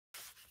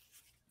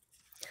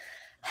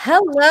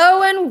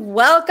Hello and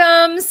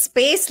welcome,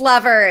 space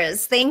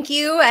lovers. Thank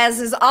you. As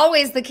is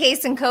always the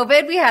case in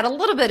COVID, we had a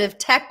little bit of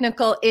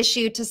technical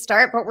issue to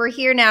start, but we're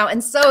here now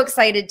and so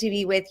excited to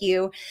be with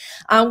you.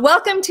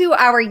 Welcome to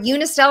our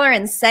Unistellar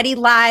and SETI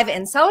Live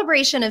in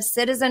celebration of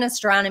Citizen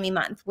Astronomy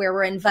Month, where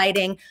we're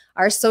inviting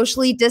our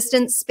socially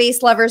distant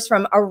space lovers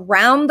from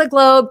around the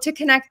globe to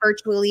connect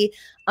virtually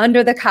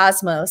under the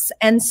cosmos.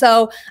 And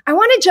so I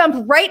want to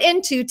jump right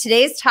into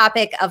today's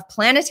topic of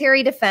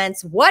planetary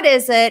defense. What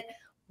is it?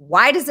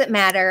 Why does it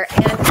matter?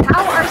 And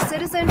how are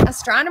citizen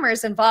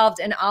astronomers involved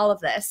in all of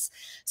this?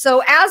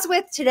 So as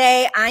with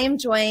today, I am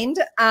joined,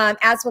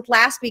 as with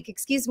last week,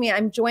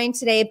 I'm joined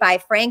today by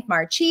Franck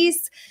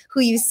Marchis, who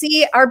you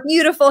see our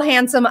beautiful,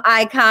 handsome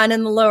icon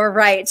in the lower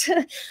right.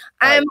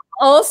 I'm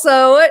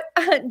also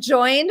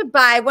joined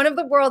by one of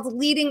the world's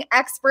leading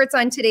experts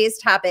on today's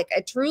topic,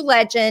 a true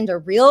legend, a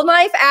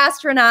real-life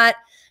astronaut,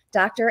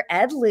 Dr.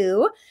 Ed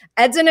Lu.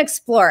 Ed's an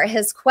explorer.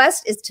 His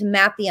quest is to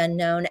map the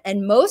unknown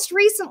and most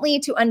recently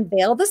to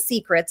unveil the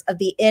secrets of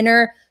the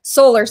inner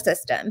solar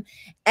system.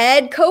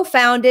 Ed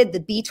co-founded the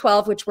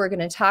B-12, which we're going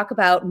to talk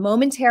about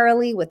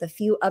momentarily with a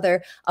few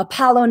other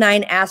Apollo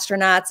 9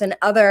 astronauts and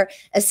other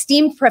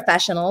esteemed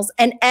professionals.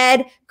 And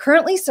Ed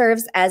currently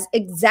serves as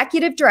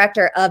executive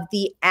director of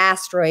the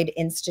Asteroid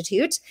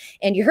Institute.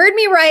 And you heard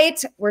me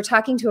right. We're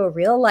talking to a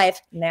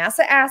real-life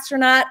NASA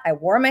astronaut. I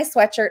wore my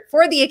sweatshirt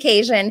for the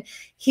occasion.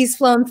 He's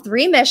flown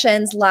 3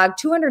 missions, logged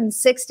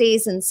 206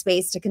 days in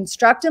space to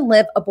construct and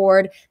live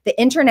aboard the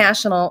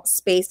International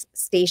Space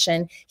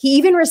Station. He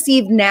even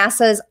received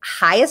NASA's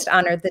highest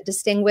honor, the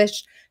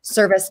Distinguished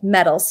Service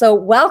Medal. So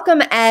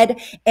welcome, Ed.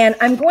 And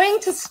I'm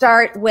going to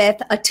start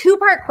with a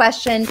 2-part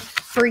question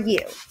for you.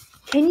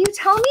 Can you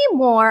tell me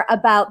more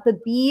about the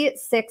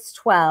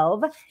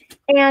B612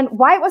 and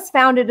why it was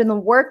founded and the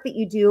work that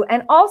you do?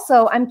 And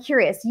also, I'm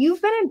curious,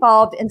 you've been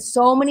involved in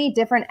so many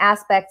different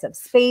aspects of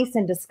space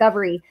and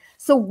discovery.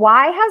 So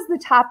why has the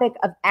topic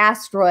of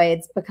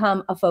asteroids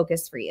become a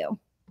focus for you?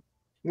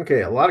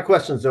 Okay, a lot of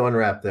questions to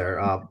unwrap there.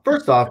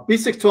 First off,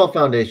 B612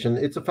 Foundation,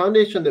 it's a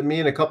foundation that me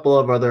and a couple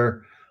of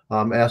other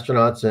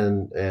astronauts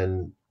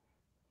and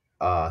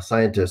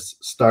scientists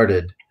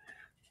started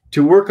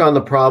to work on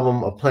the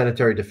problem of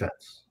planetary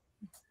defense.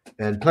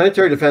 And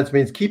planetary defense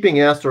means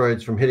keeping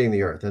asteroids from hitting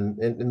the Earth,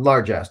 and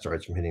large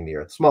asteroids from hitting the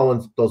Earth. Small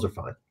ones, those are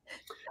fine.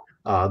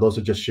 Those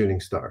are just shooting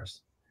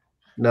stars.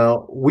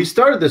 Now, we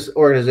started this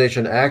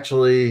organization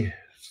actually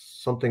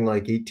something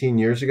like 18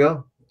 years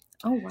ago.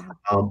 Oh,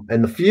 wow.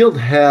 And the field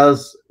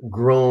has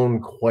grown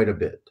quite a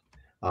bit.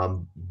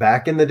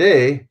 Back in the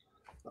day,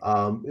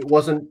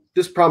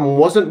 this problem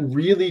wasn't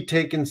really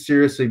taken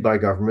seriously by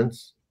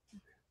governments.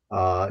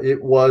 There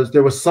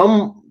was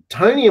some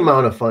tiny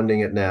amount of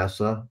funding at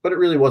NASA, but it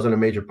really wasn't a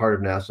major part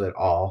of NASA at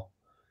all.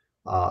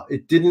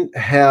 It didn't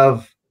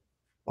have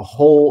a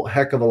whole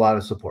heck of a lot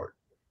of support.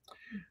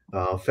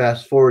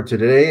 Fast forward to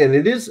today, and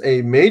it is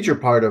a major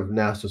part of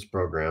NASA's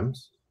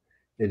programs.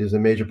 It is a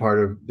major part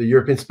of the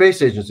European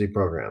Space Agency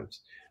programs.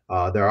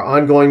 There are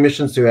ongoing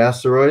missions to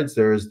asteroids.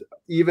 There is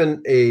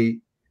even a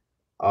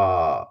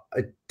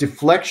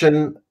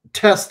deflection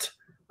test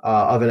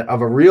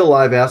of a real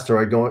live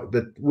asteroid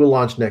that will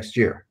launch next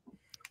year.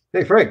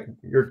 Hey, Frank,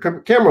 your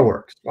camera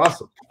works.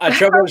 Awesome. A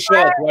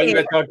troubleshot while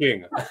you're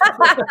talking.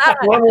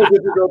 One way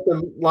difficult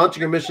than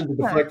launching a mission to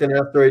deflect an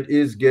asteroid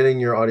is getting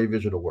your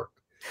audiovisual to work.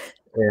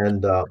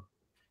 And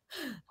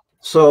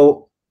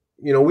so,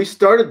 you know, we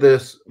started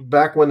this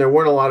back when there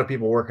weren't a lot of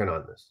people working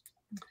on this.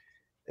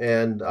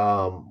 And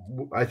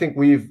I think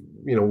we've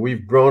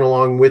grown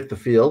along with the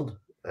field.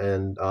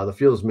 And the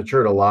field has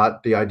matured a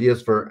lot. The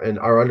ideas and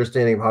our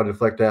understanding of how to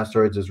deflect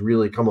asteroids has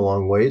really come a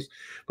long ways.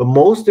 But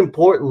most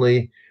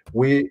importantly,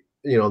 we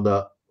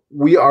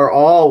are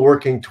all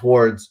working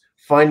towards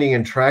finding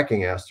and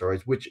tracking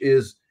asteroids, which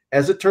is,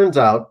 as it turns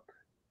out,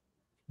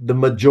 the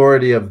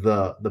majority of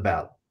the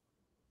battle.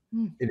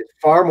 It is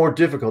far more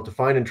difficult to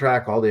find and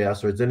track all the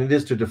asteroids than it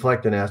is to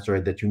deflect an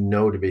asteroid that you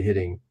know to be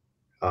hitting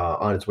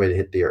on its way to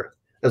hit the Earth,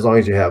 as long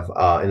as you have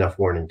enough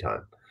warning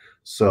time.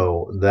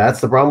 So that's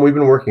the problem we've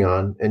been working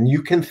on. And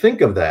you can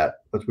think of that,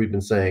 what we've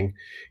been saying,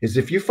 is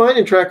if you find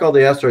and track all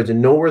the asteroids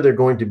and know where they're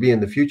going to be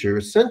in the future,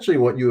 essentially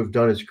what you have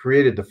done is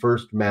created the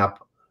first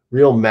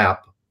real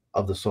map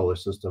of the solar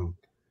system.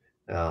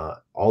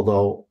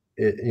 Although,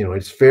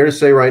 it's fair to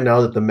say right now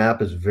that the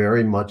map is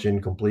very much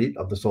incomplete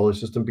of the solar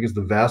system because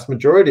the vast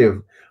majority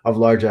of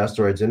large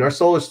asteroids in our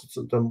solar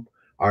system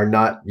are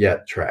not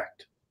yet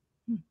tracked.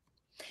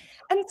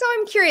 And so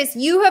I'm curious,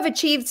 you have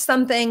achieved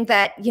something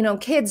that,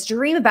 kids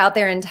dream about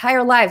their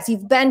entire lives.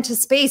 You've been to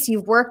space,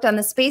 you've worked on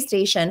the space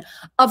station.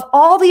 Of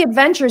all the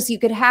adventures you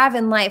could have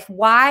in life,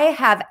 why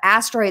have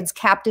asteroids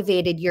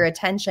captivated your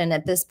attention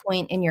at this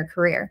point in your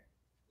career?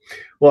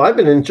 Well, I've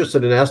been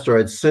interested in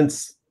asteroids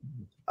since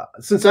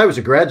I was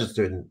a graduate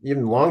student,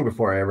 even long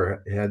before I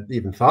ever had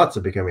even thoughts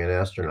of becoming an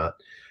astronaut.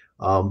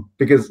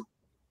 Because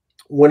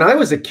when I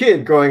was a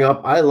kid growing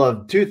up, I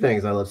loved 2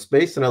 things. I loved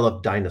space and I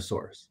loved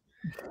dinosaurs.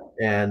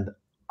 And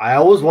I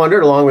always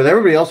wondered, along with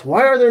everybody else,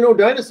 why are there no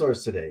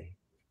dinosaurs today?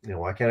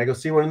 why can't I go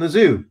see one in the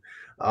zoo?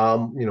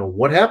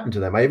 What happened to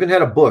them? I even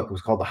had a book. It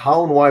was called The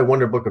How and Why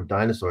Wonder Book of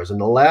Dinosaurs.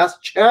 And the last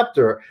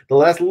chapter, the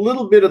last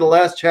little bit of the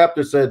last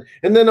chapter said,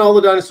 and then all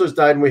the dinosaurs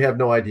died and we have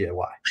no idea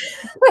why.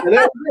 And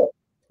that was it.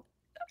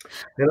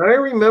 And I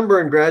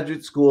remember in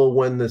graduate school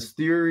when this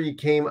theory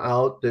came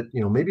out that,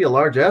 maybe a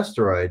large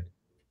asteroid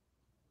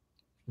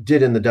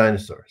did in the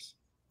dinosaurs.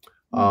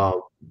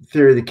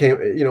 Theory that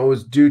came, it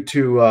was due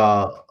to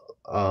a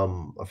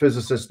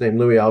physicist named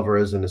Louis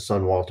Alvarez and his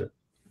son Walter.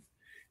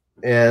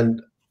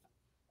 And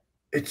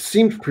it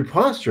seemed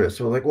preposterous.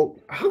 So we're like, well,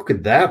 how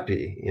could that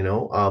be?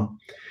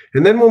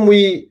 And then when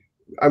me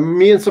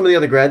and some of the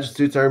other graduate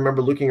students, I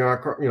remember looking on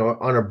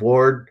our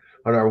board,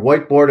 on our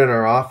whiteboard in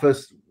our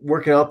office,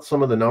 working out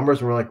some of the numbers,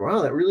 and we're like,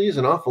 wow, that really is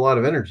an awful lot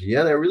of energy.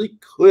 Yeah, that really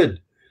could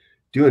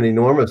do an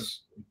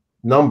enormous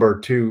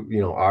number to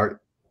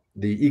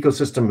the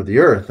ecosystem of the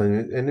Earth,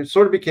 and it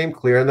sort of became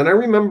clear. And then I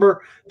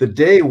remember the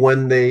day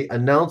when they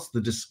announced the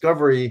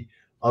discovery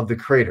of the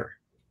crater,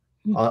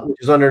 which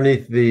is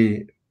underneath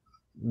the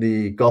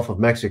Gulf of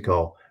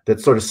Mexico, that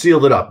sort of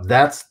sealed it up.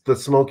 That's the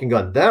smoking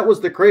gun. That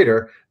was the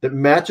crater that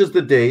matches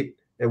the date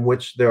in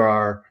which there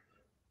are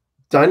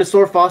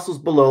dinosaur fossils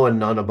below and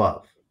none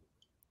above.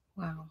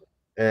 Wow.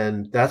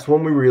 And that's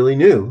when we really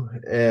knew.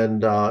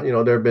 And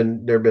there have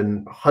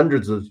been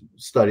hundreds of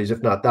studies,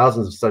 if not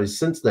thousands of studies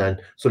since then,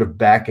 sort of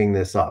backing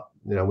this up.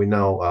 We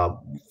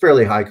know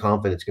fairly high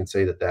confidence can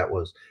say that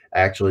was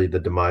actually the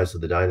demise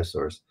of the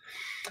dinosaurs.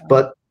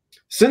 But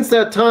since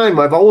that time,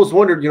 I've always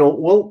wondered,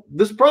 well,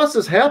 this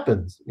process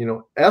happens.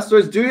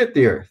 Asteroids do hit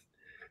the Earth.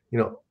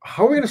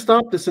 How are we going to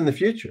stop this in the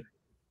future?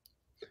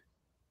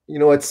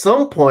 At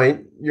some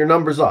point, your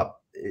number's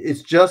up.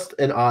 It's just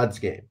an odds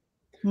game.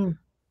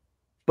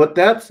 But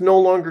that's no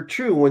longer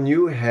true when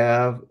you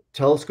have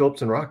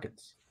telescopes and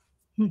rockets.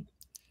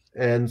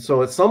 And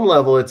so at some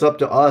level, it's up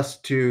to us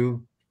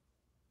to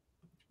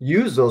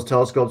use those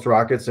telescopes,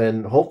 rockets,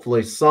 and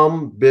hopefully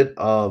some bit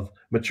of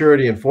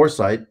maturity and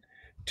foresight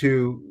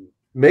to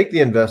make the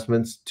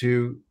investments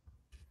to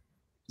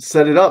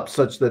set it up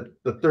such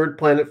that the third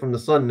planet from the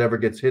sun never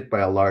gets hit by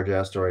a large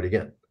asteroid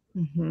again.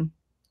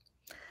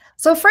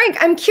 So Franck,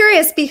 I'm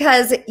curious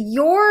because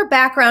your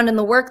background in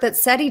the work that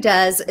SETI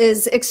does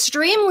is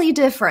extremely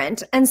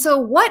different. And so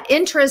what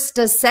interest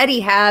does SETI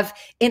have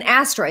in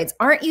asteroids?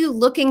 Aren't you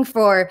looking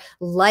for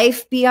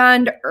life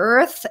beyond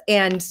Earth?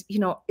 And,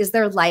 is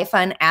there life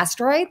on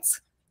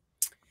asteroids?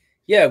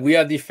 Yeah, we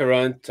are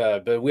different,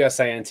 but we are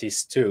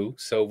scientists too.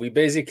 So we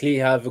basically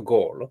have a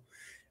goal.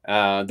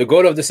 The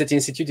goal of the SETI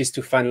Institute is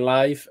to find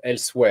life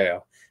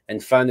elsewhere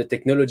and find a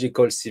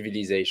technological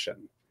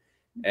civilization.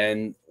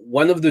 And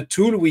one of the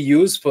tools we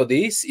use for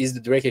this is the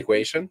Drake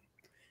equation.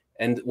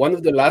 And one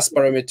of the last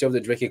parameters of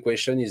the Drake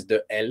equation is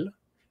the L,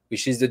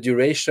 which is the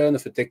duration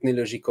of a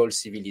technological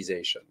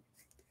civilization.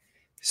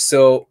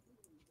 So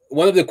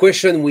one of the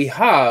questions we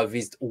have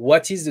is,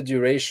 what is the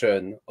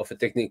duration of a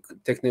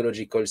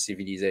technological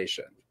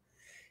civilization?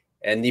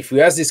 And if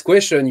we ask this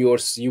question, you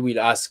will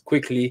ask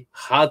quickly,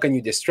 how can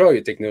you destroy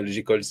a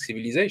technological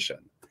civilization?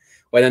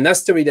 Well, an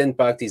asteroid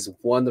impact is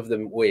one of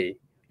the ways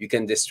you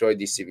can destroy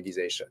this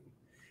civilization.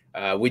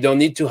 We don't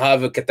need to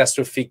have a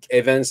catastrophic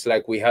events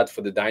like we had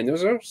for the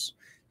dinosaurs.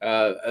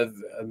 A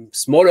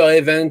smaller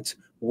event,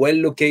 well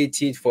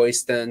located, for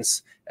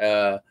instance,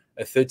 a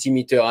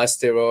 30-meter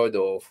asteroid,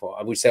 or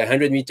I would say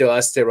 100-meter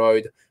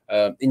asteroid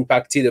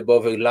impacted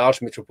above a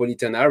large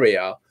metropolitan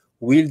area,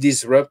 will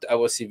disrupt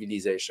our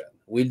civilization,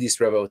 will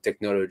disrupt our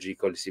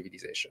technological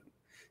civilization.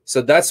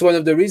 So that's one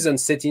of the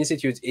reasons SETI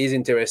Institute is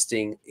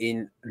interesting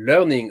in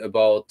learning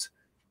about,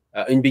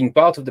 in being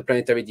part of the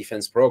Planetary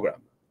Defense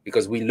program,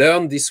 because we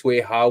learn this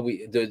way how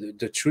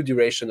the true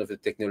duration of the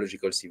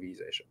technological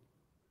civilization.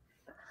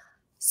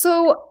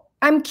 So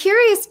I'm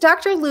curious,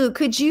 Dr. Liu,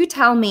 could you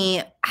tell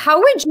me, how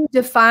would you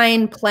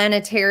define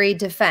planetary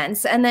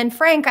defense? And then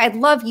Franck, I'd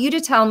love you to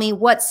tell me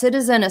what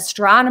citizen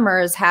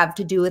astronomers have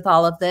to do with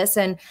all of this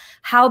and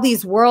how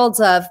these worlds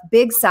of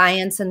big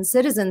science and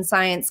citizen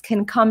science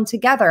can come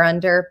together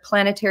under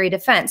planetary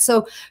defense.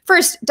 So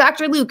first,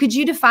 Dr. Liu, could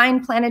you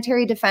define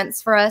planetary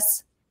defense for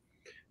us?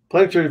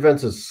 Planetary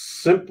defense is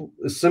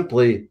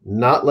simply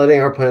not letting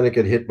our planet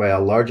get hit by a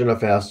large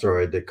enough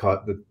asteroid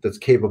that's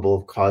capable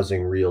of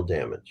causing real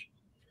damage.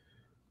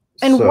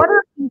 And what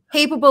are we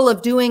capable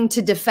of doing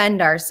to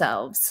defend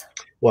ourselves?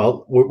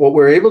 Well, what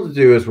we're able to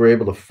do is we're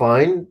able to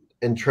find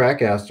and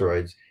track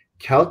asteroids,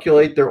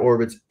 calculate their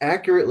orbits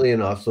accurately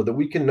enough so that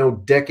we can know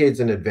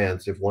decades in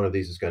advance if one of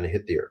these is going to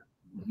hit the Earth.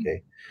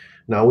 Okay.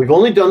 Now, we've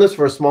only done this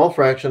for a small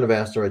fraction of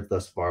asteroids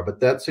thus far,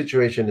 but that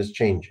situation is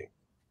changing.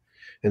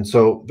 And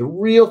so the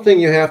real thing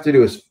you have to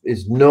do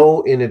is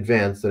know in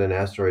advance that an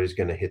asteroid is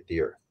going to hit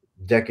the Earth,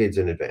 decades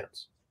in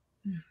advance.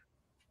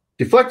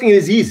 Deflecting it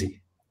is easy.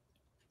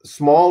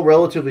 Small,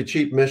 relatively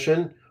cheap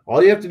mission.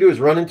 All you have to do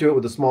is run into it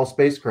with a small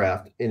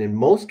spacecraft. And in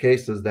most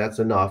cases, that's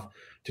enough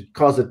to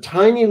cause a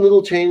tiny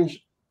little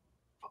change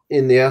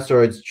in the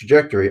asteroid's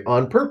trajectory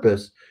on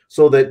purpose,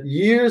 so that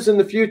years in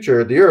the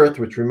future, the Earth,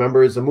 which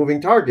remember is a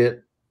moving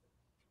target,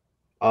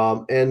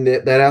 and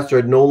that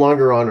asteroid no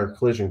longer on our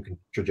collision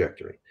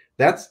trajectory.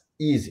 That's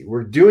easy.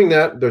 We're doing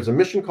that. There's a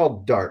mission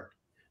called DART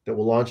that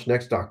will launch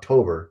next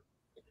October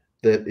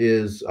that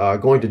is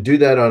going to do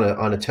that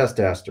on a test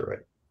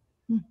asteroid.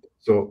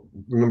 So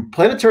remember,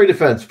 planetary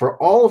defense for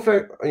all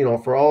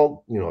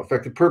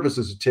effective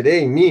purposes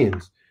today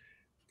means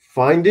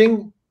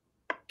finding,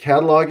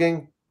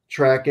 cataloging,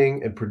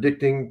 tracking, and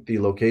predicting the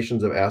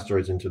locations of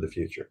asteroids into the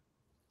future.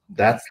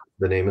 That's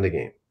the name of the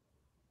game.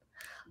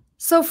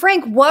 So,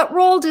 Frank, what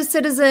role do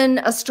citizen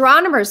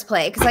astronomers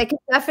play? Because I can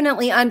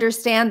definitely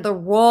understand the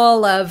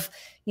role of,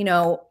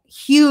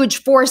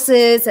 huge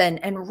forces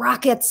and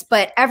rockets,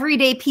 but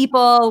everyday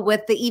people with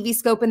the EV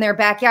scope in their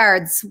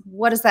backyards,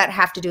 what does that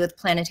have to do with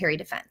planetary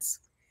defense?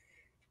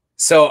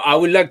 So I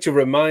would like to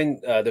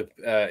remind,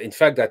 in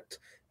fact, that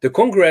the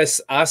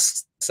Congress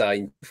asked NASA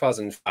in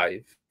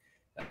 2005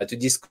 to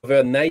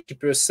discover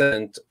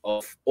 90%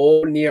 of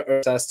all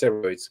near-Earth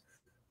asteroids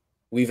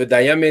with a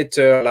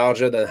diameter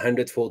larger than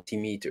 140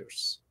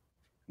 meters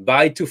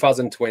by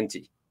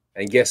 2020.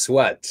 And guess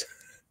what?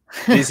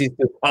 This is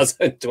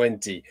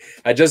 2020.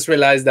 I just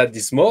realized that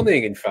this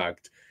morning, in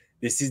fact.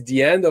 This is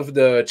the end of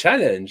the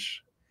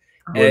challenge.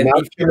 We're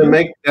not going to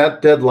make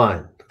that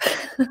deadline.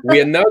 We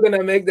are not going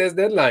to make this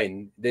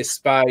deadline,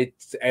 despite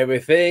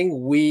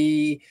everything.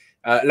 We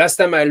last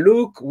time I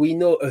looked, we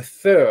know a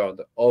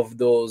third of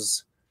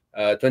those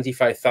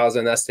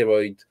 25,000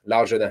 asteroids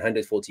larger than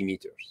 140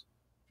 meters.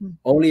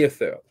 Only a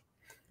third.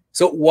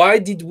 So why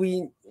did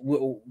we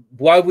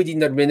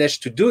not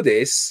manage to do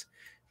this?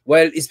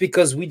 Well, it's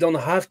because we don't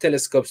have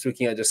telescopes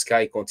looking at the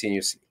sky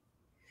continuously.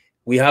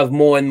 We have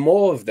more and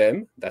more of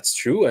them, that's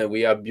true, and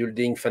we are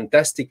building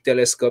fantastic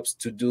telescopes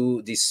to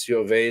do these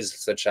surveys,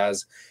 such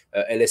as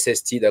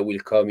LSST that will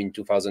come in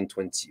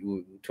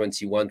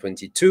 2021,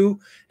 22,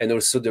 and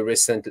also the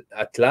recent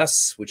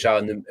Atlas, which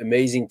are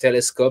amazing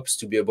telescopes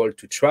to be able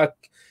to track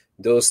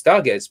those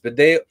targets. But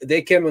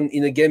they came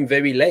in a game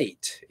very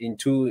late.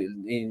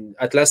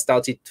 Atlas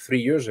started 3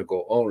 years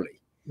ago only.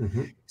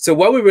 So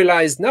what we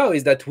realize now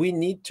is that we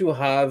need to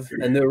have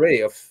an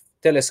array of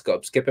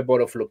telescopes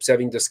capable of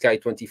observing the sky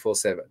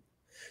 24/7,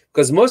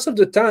 because most of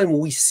the time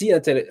we see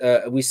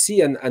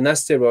an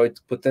asteroid,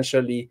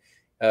 potentially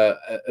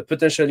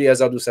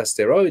hazardous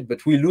asteroid,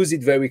 but we lose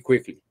it very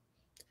quickly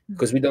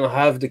because we don't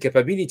have the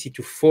capability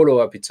to follow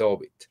up its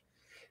orbit.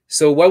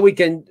 So what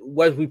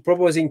we're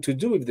proposing to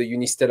do with the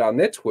Unistellar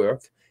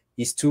network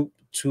is to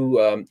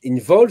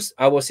involve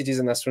our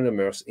citizen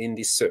astronomers in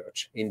this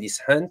search, in this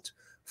hunt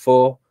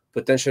for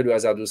potentially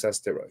hazardous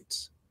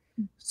asteroids.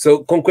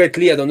 So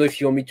concretely, I don't know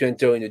if you want me to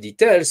enter into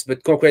details,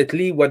 but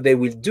concretely what they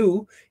will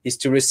do is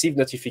to receive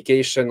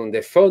notification on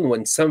their phone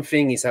when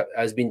something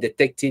has been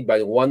detected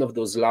by one of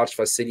those large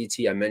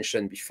facilities I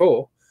mentioned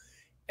before,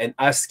 and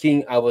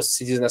asking our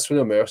citizen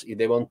astronomers if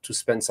they want to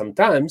spend some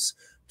time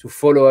to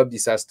follow up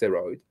this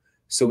asteroid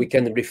so we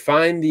can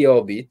refine the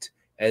orbit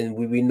and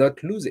we will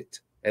not lose it.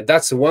 And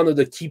that's one of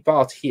the key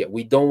parts here.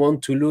 We don't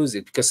want to lose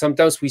it because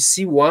sometimes we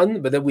see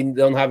one, but then we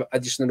don't have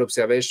additional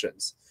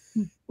observations.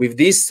 With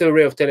this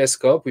array of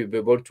telescope, we'll be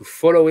able to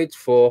follow it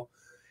for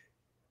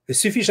a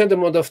sufficient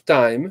amount of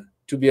time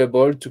to be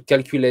able to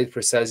calculate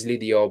precisely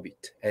the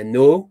orbit and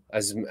know,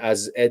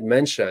 as Ed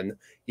mentioned,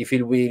 if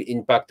it will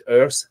impact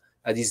Earth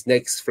at its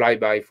next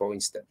flyby, for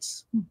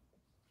instance.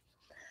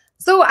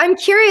 So I'm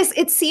curious,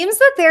 it seems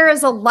that there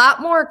is a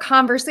lot more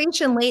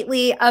conversation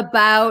lately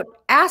about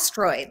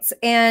asteroids.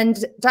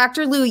 And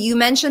Dr. Liu, you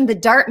mentioned the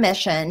DART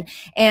mission,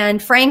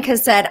 and Frank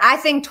has said, I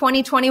think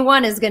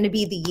 2021 is going to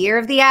be the year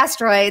of the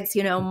asteroids,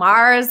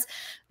 Mars,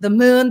 the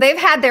moon, they've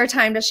had their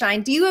time to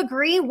shine. Do you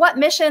agree? What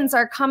missions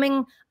are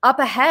coming up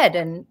ahead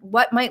and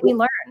what might we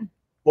learn?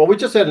 Well, we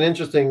just had an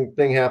interesting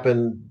thing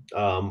happen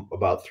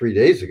about 3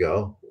 days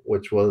ago,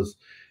 which was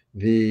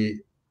the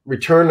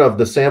return of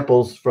the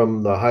samples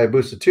from the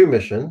Hayabusa 2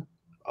 mission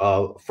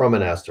from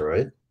an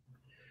asteroid,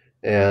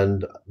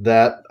 and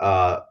that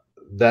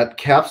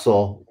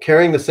capsule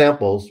carrying the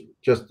samples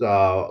just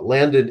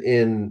landed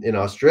in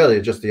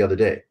Australia just the other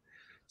day.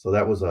 So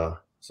that was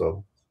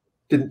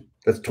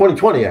that's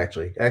 2020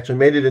 actually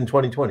made it in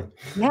 2020.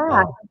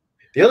 Yeah.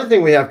 The other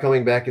thing we have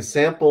coming back is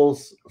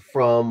samples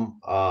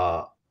from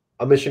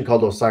a mission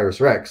called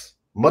OSIRIS-REx.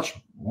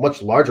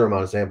 Much larger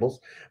amount of samples,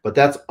 but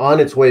that's on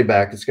its way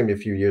back. It's going to be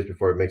a few years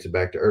before it makes it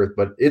back to Earth,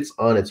 but it's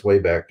on its way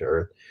back to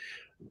Earth.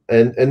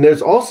 And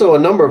there's also a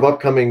number of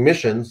upcoming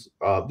missions.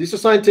 These are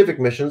scientific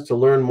missions to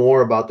learn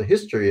more about the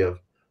history of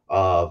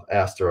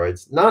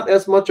asteroids. Not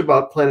as much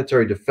about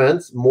planetary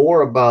defense,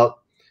 more about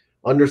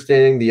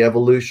understanding the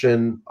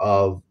evolution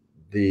of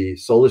the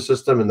solar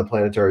system and the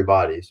planetary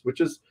bodies, which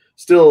is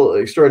still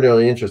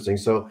extraordinarily interesting.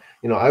 So,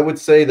 I would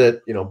say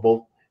that,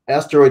 both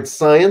asteroid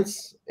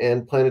science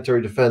and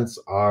planetary defense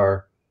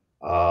are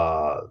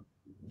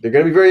they're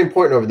going to be very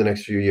important over the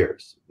next few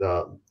years.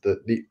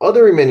 The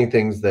other remaining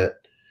things that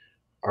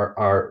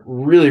are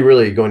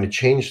really going to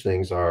change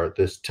things are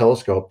this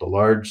telescope, the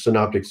Large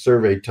Synoptic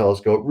Survey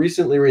Telescope,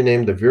 recently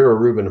renamed the Vera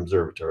Rubin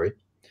Observatory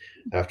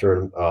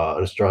after an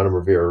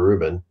astronomer, Vera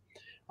Rubin.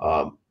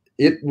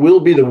 it will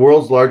be the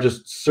world's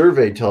largest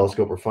survey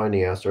telescope for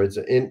finding asteroids.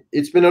 And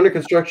it's been under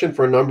construction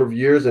for a number of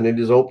years, and it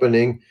is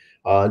opening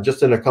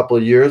just in a couple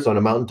of years on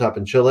a mountaintop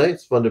in Chile.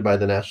 It's funded by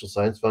the National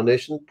Science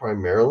Foundation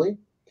primarily.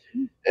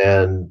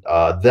 And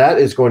that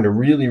is going to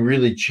really,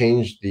 really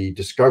change the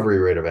discovery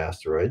rate of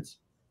asteroids.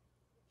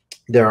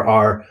 There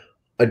are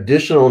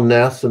additional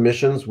NASA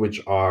missions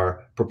which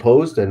are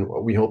proposed, and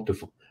we hope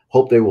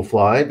they will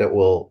fly, that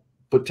will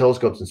put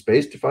telescopes in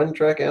space to find and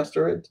track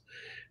asteroids.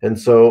 And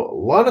so a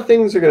lot of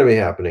things are going to be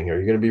happening here.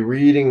 You're going to be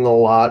reading a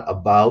lot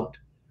about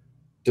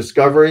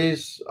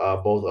discoveries,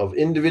 both of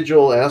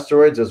individual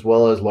asteroids as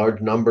well as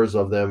large numbers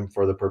of them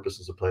for the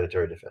purposes of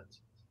planetary defense.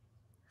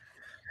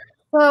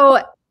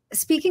 So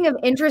speaking of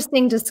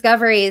interesting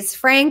discoveries,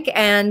 Franck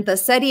and the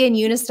SETI and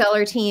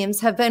Unistellar teams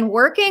have been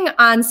working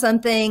on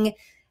something,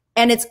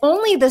 and it's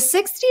only the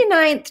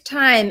 69th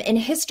time in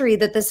history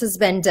that this has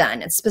been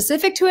done. It's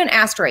specific to an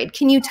asteroid.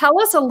 Can you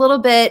tell us a little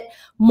bit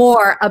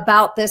more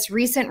about this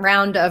recent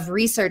round of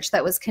research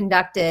that was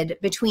conducted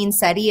between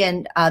SETI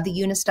and the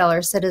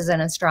Unistellar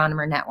Citizen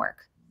Astronomer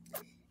Network?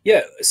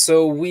 Yeah,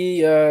 so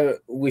we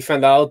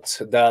found out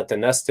that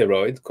an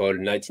asteroid called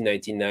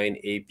 1999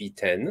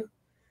 AP10,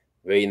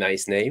 very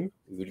nice name,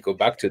 we'll go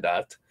back to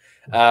that,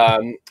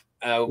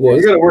 you're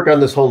going to work on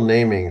this whole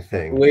naming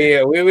thing.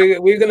 We're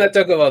going to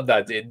talk about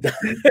that.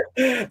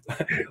 It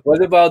was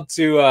about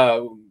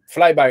to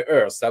fly by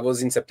Earth. That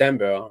was in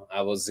September.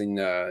 I was in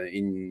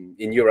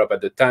Europe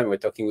at the time. We're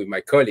talking with my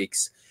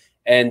colleagues,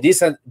 and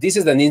this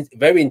is a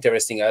very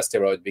interesting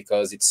asteroid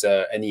because it's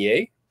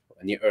NEA,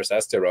 a near-Earth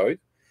asteroid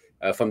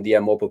from the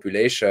Amur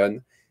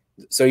population.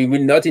 So it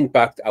will not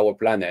impact our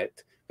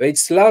planet, but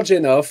it's large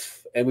enough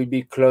and will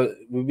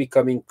be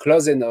coming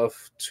close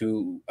enough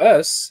to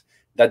us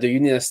that the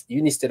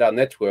unistellar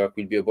network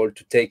will be able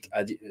to take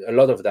a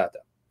lot of data.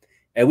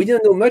 And we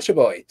didn't know much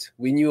about it.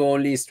 We knew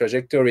only its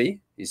trajectory,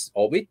 its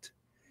orbit,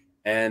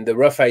 and the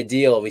rough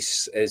idea of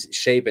its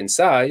shape and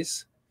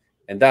size,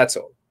 and that's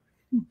all.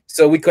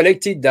 So we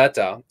collected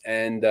data,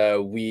 and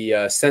we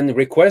sent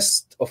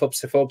requests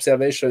for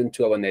observation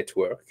to our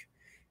network,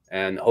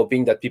 and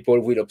hoping that people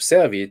will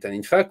observe it. And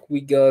in fact, we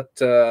got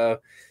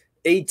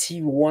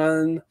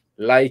 81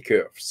 Lie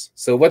curves.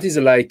 So what is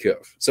a Lie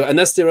curve? So an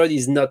asteroid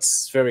is not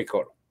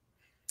spherical.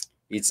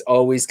 It's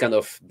always kind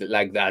of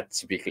like that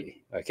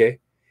typically, okay?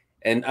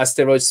 And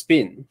asteroids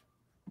spin.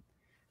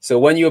 So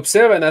when you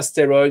observe an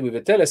asteroid with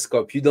a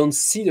telescope, you don't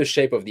see the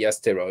shape of the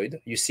asteroid.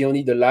 You see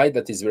only the light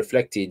that is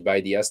reflected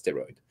by the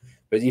asteroid.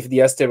 But if the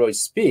asteroid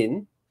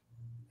spin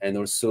and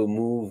also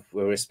move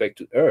with respect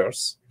to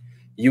Earth,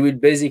 you will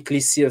basically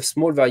see a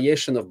small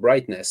variation of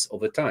brightness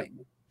over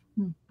time.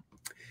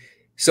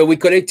 So we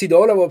collected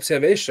all our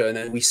observation,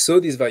 and we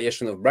saw this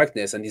variation of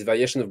brightness, and this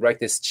variation of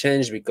brightness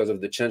changed because of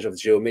the change of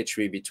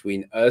geometry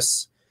between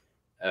us,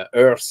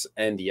 Earth,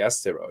 and the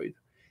asteroid.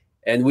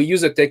 And we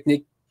use a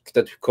technique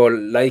that we call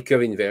Lie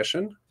curve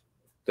inversion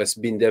that's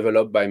been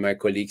developed by my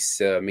colleagues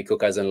Mikko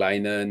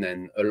Kaisenlainen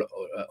and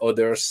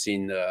others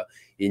in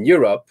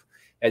Europe.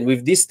 And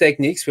with these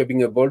techniques, we're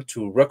being able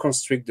to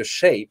reconstruct the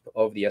shape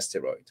of the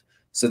asteroid.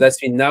 So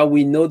that's now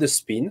we know the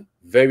spin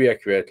very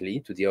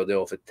accurately to the order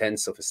of a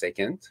tenth of a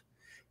second.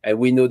 And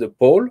we know the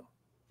pole,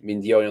 I mean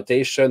the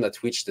orientation at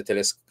which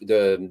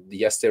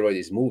the asteroid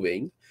is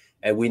moving,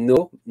 and we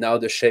know now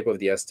the shape of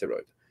the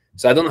asteroid.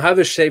 So I don't have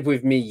a shape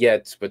with me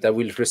yet, but I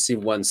will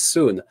receive one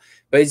soon.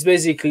 But it's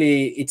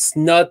basically it's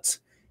not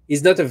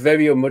a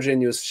very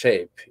homogeneous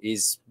shape.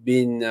 It's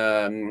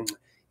been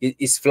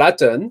it's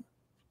flattened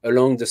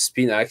along the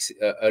spin axis,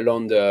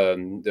 along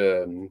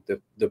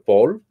the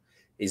pole.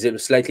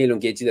 It's slightly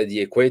elongated at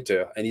the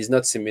equator, and is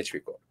not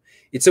symmetrical.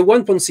 It's a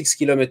 1.6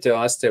 kilometer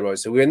asteroid,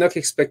 so we're not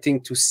expecting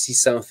to see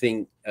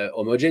something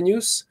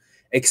homogeneous,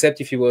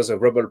 except if it was a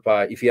rubble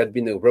pie, if it had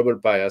been a rubble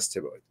pie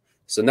asteroid.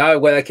 So now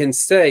what I can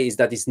say is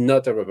that it's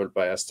not a rubble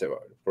pie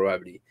asteroid,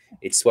 probably.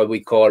 It's what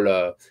we call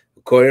a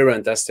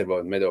coherent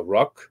asteroid made of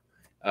rock.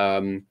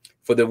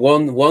 For the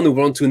one who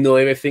want to know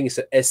everything, it's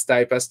an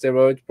S-type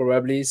asteroid,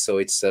 probably. So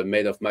it's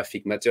made of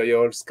mafic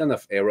materials, kind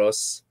of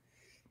Eros.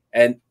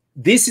 And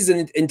this is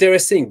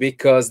interesting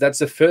because that's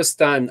the first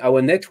time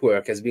our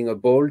network has been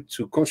able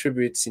to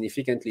contribute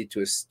significantly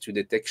to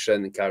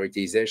detection and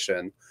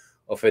characterization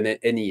of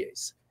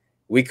NEAs.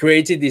 We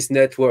created this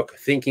network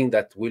thinking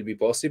that will be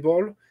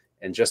possible,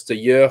 and just a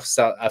year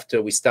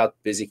after we start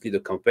basically the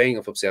campaign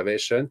of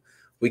observation,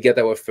 we get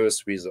our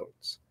first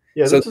results.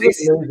 Yeah, so this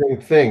is an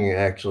amazing thing,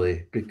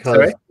 actually,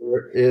 because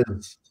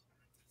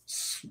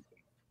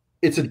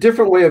it's a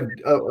different way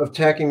of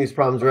tackling these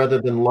problems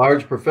rather than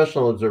large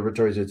professional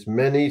observatories. It's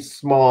many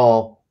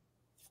small,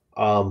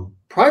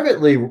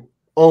 privately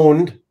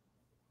owned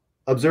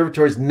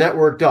observatories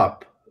networked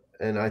up.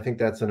 And I think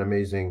that's an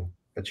amazing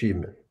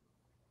achievement.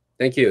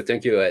 Thank you,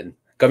 Ed.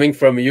 Coming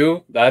from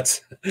you,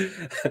 that's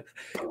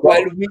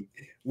well,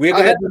 we're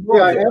gonna.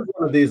 I have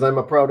one of these. I'm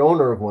a proud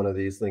owner of one of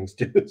these things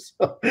too.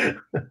 So.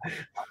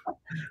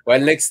 Well,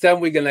 next time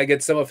we're gonna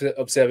get some of the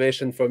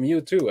observation from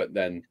you too.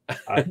 Then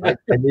I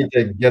need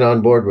to get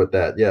on board with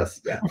that. Yes.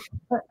 Yeah.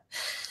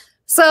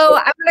 So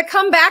I'm going to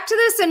come back to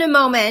this in a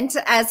moment.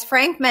 As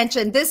Frank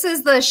mentioned, this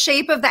is the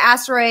shape of the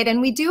asteroid, and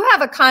we do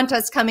have a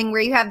contest coming where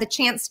you have the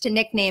chance to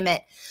nickname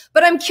it.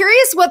 But I'm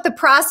curious what the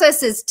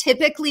process is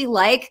typically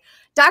like.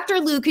 Dr.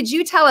 Liu, could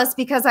you tell us,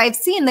 because I've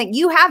seen that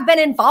you have been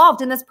involved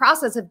in this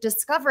process of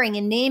discovering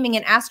and naming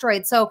an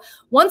asteroid. So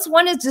once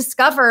one is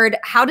discovered,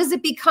 how does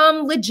it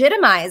become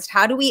legitimized?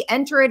 How do we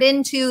enter it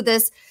into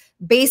this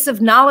base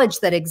of knowledge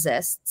that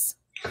exists?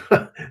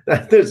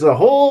 There's a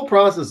whole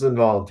process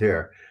involved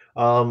here.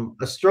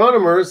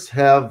 Astronomers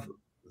have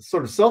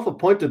sort of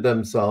self-appointed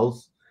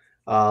themselves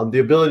the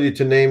ability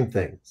to name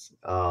things.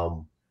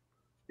 I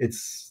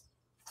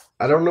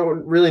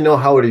don't really know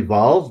how it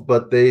evolved,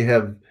 but they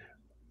have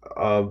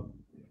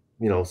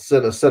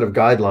set a set of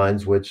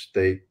guidelines which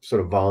they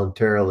sort of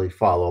voluntarily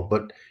follow.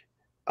 But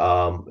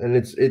and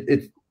it's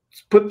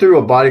put through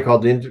a body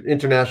called the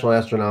International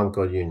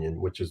Astronomical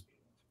Union, which is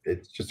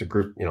it's just a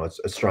group,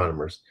 it's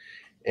astronomers.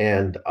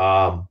 And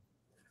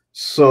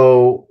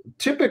so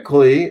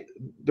typically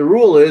the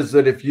rule is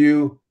that if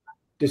you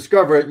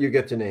discover it, you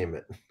get to name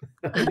it.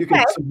 You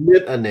can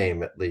submit a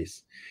name at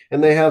least.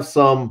 And they have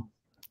some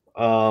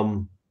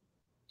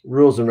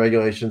rules and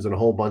regulations and a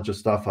whole bunch of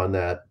stuff on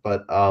that.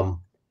 But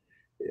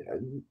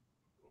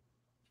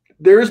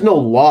there is no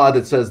law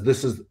that says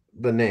this is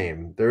the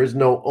name. There is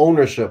no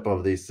ownership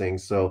of these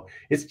things. So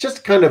it's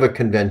just kind of a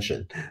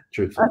convention,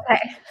 truthfully.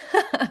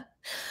 Okay.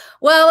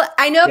 Well,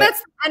 I know that's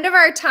the end of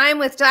our time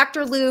with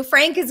Dr. Liu.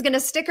 Frank is going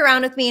to stick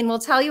around with me and we'll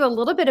tell you a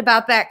little bit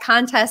about that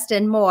contest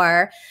and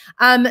more.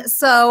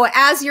 So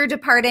as you're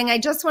departing, I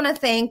just want to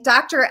thank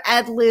Dr.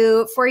 Ed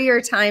Liu for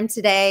your time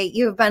today.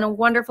 You have been a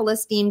wonderful,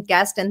 esteemed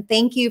guest, and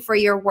thank you for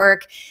your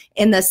work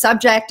in the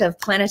subject of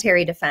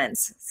planetary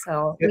defense.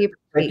 So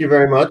thank you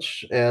very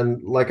much.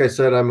 And like I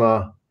said, I'm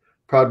a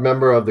proud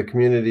member of the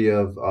community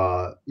of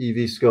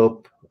EV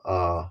scope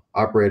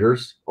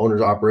operators.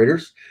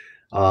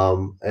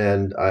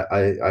 And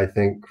I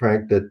think,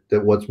 Frank, that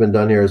what's been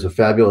done here is a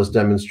fabulous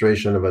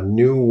demonstration of a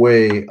new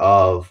way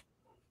of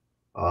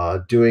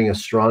doing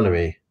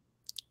astronomy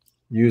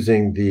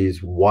using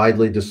these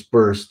widely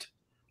dispersed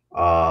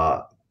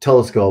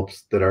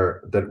telescopes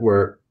that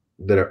were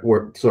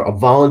sort of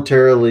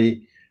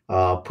voluntarily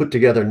put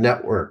together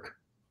network,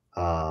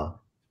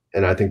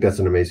 and I think that's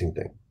an amazing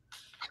thing.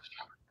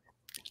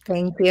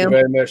 Thank you. Thank you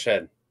very much,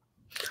 Ed.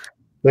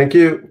 Thank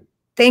you.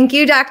 Thank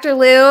you, Dr.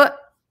 Liu.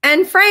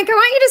 And Frank, I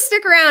want you to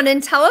stick around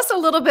and tell us a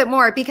little bit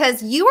more,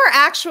 because you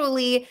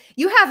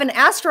have an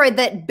asteroid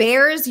that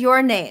bears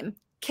your name.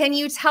 Can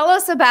you tell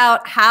us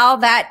about how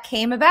that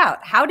came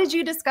about? How did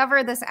you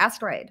discover this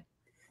asteroid?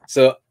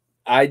 So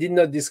I did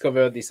not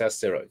discover this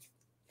asteroid.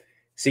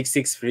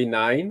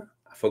 6639,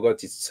 I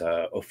forgot its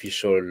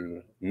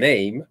official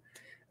name,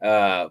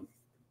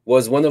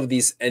 was one of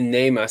these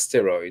unnamed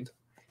asteroids.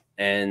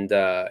 And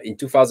in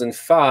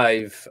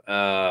 2005,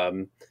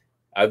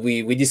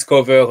 we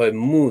discovered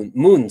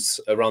moons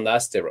around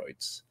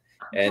asteroids.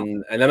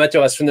 And an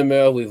amateur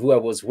astronomer with who I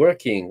was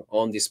working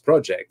on this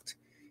project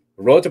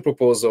wrote a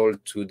proposal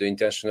to the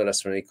International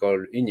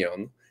Astronomical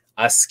Union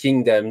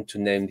asking them to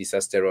name this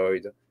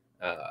asteroid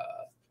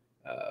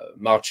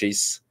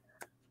Marchis.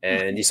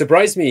 And he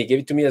surprised me. He gave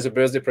it to me as a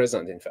birthday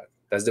present, in fact.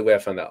 That's the way I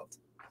found out.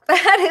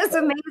 That is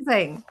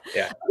amazing.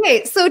 Yeah.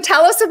 Okay, so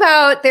tell us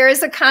about, there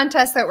is a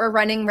contest that we're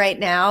running right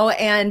now,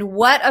 and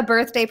what a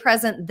birthday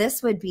present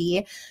this would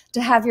be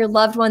to have your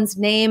loved one's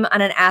name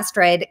on an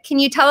asteroid. Can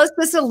you tell us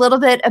just a little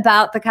bit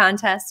about the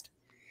contest?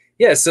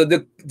 Yeah, so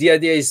the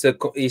idea is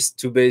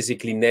to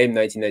basically name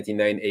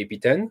 1999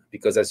 AP10,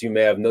 because as you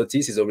may have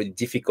noticed, it's already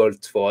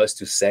difficult for us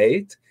to say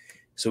it.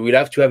 So we'll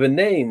have to have a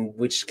name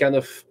which kind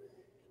of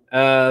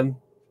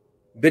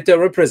better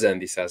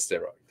represent this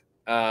asteroid.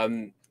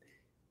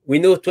 We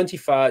know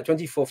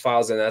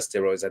 24,000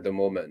 asteroids at the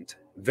moment.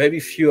 Very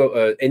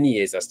few,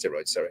 NEA's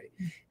asteroids, sorry.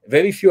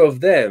 Very few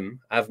of them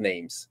have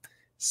names.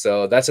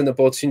 So that's an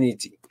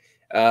opportunity.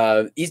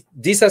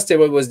 This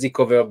asteroid was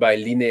discovered by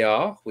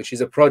Linear, which is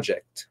a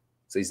project.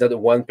 So it's not a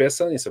one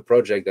person, it's a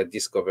project that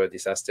discovered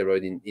this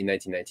asteroid in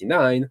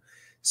 1999.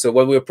 So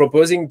what we're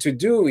proposing to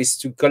do is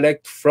to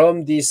collect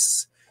from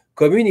this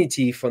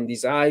community, from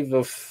this hive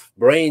of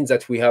brains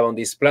that we have on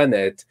this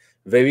planet,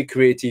 very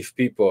creative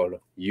people,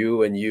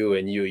 you and you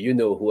and you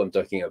know who I'm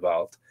talking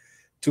about,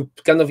 to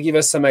kind of give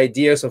us some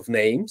ideas of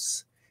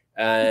names.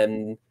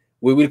 And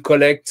we will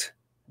collect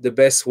the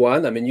best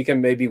one. I mean, you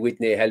can maybe,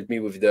 Whitney, help me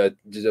with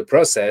the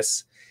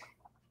process.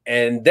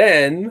 And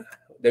then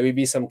there will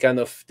be some kind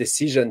of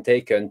decision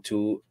taken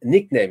to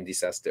nickname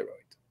this asteroid.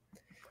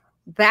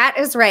 That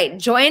is right.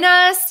 Join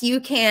us.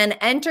 You can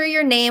enter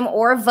your name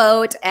or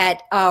vote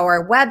at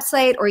our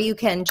website, or you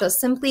can just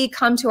simply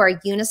come to our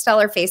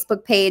Unistellar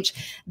Facebook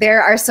page.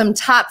 There are some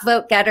top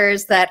vote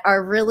getters that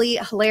are really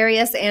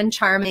hilarious and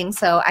charming.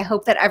 So I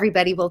hope that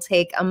everybody will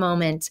take a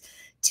moment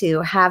to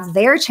have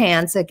their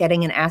chance at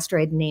getting an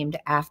asteroid named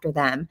after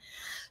them.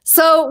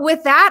 So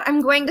with that,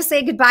 I'm going to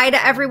say goodbye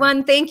to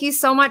everyone. Thank you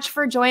so much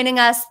for joining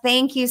us.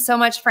 Thank you so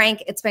much,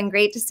 Frank. It's been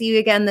great to see you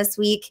again this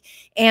week.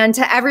 And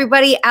to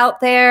everybody out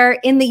there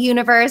in the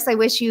universe, I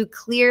wish you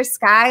clear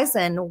skies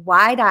and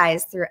wide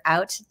eyes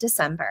throughout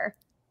December.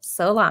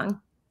 So long.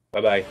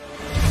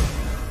 Bye-bye.